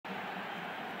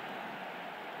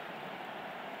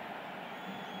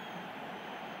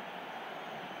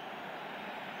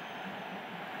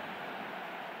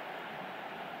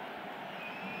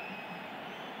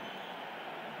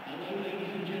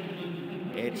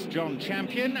It's John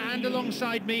Champion and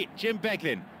alongside me, Jim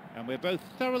Beglin. And we're both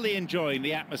thoroughly enjoying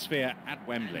the atmosphere at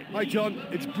Wembley. Hi John,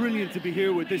 it's brilliant to be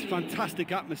here with this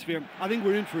fantastic atmosphere. I think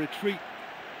we're in for a treat.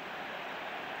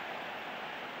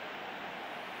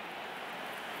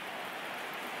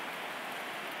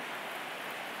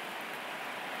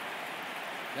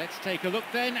 Let's take a look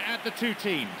then at the two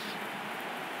teams.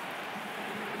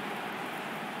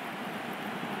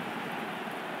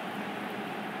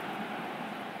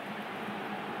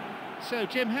 So,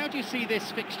 Jim, how do you see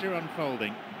this fixture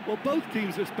unfolding? Well, both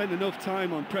teams have spent enough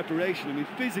time on preparation. I mean,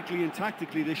 physically and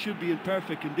tactically, they should be in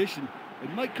perfect condition. It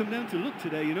might come down to luck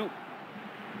today, you know.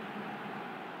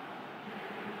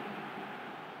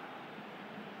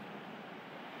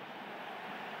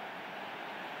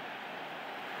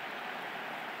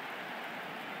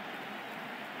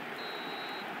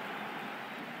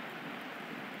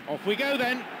 Off we go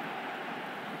then.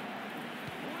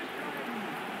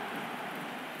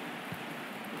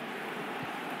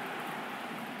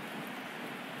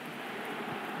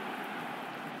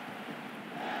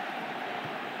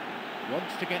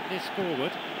 Wants to get this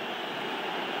forward.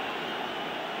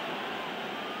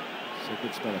 So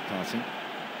good spell of passing.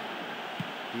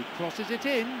 He crosses it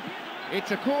in.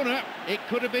 It's a corner. It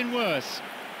could have been worse.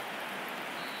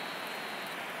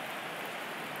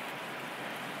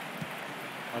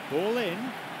 A ball in.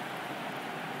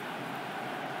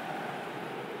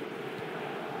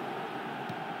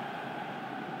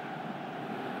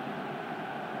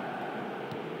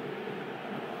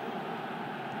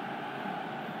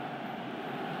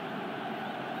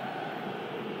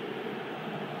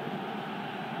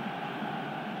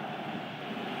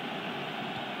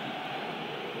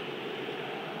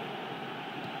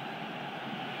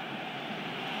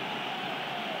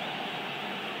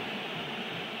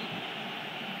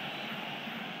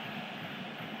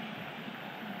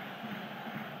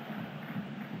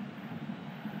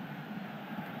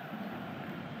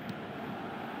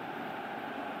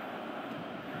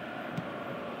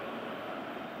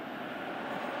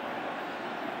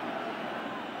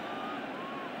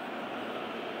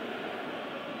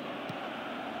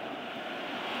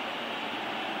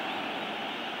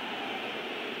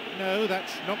 No,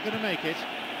 that's not going to make it.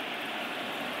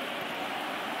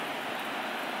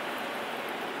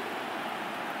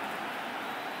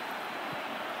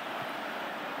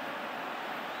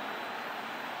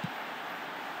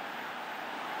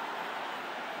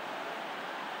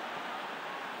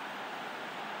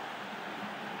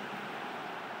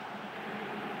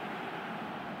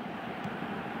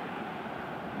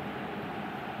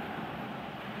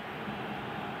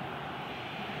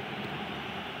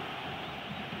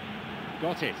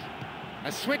 Got it.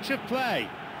 A switch of play.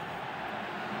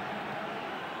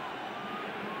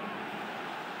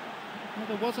 Well,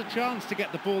 there was a chance to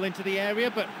get the ball into the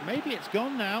area, but maybe it's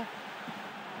gone now.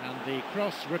 And the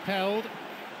cross repelled.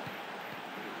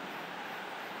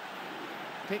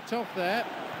 Picked off there.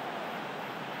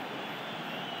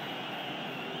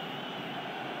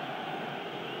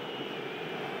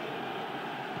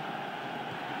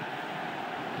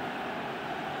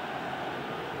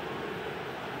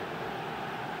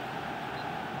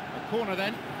 Corner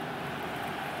then.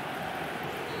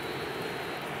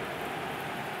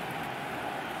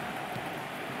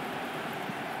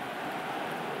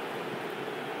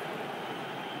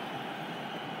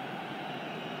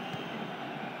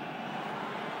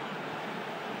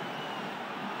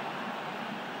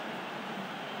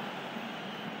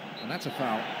 And that's a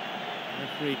foul.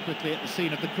 Referee quickly at the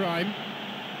scene of the crime.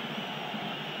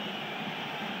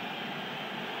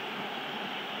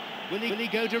 Will he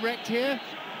go direct here?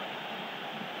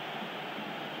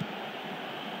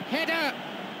 Header!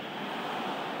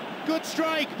 Good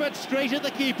strike, but straight at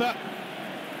the keeper.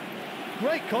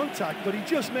 Great contact, but he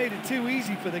just made it too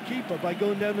easy for the keeper by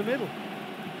going down the middle.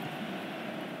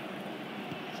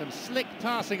 Some slick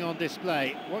passing on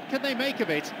display. What can they make of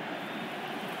it?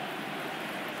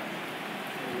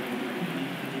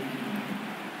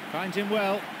 Finds him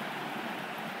well.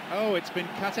 Oh, it's been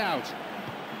cut out.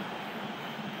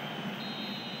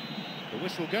 The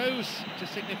whistle goes to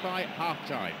signify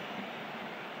half-time.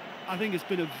 I think it's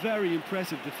been a very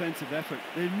impressive defensive effort.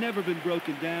 They've never been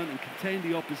broken down and contained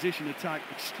the opposition attack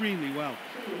extremely well.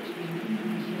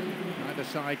 Either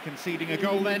side conceding a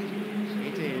goal then.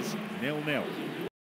 It is 0-0.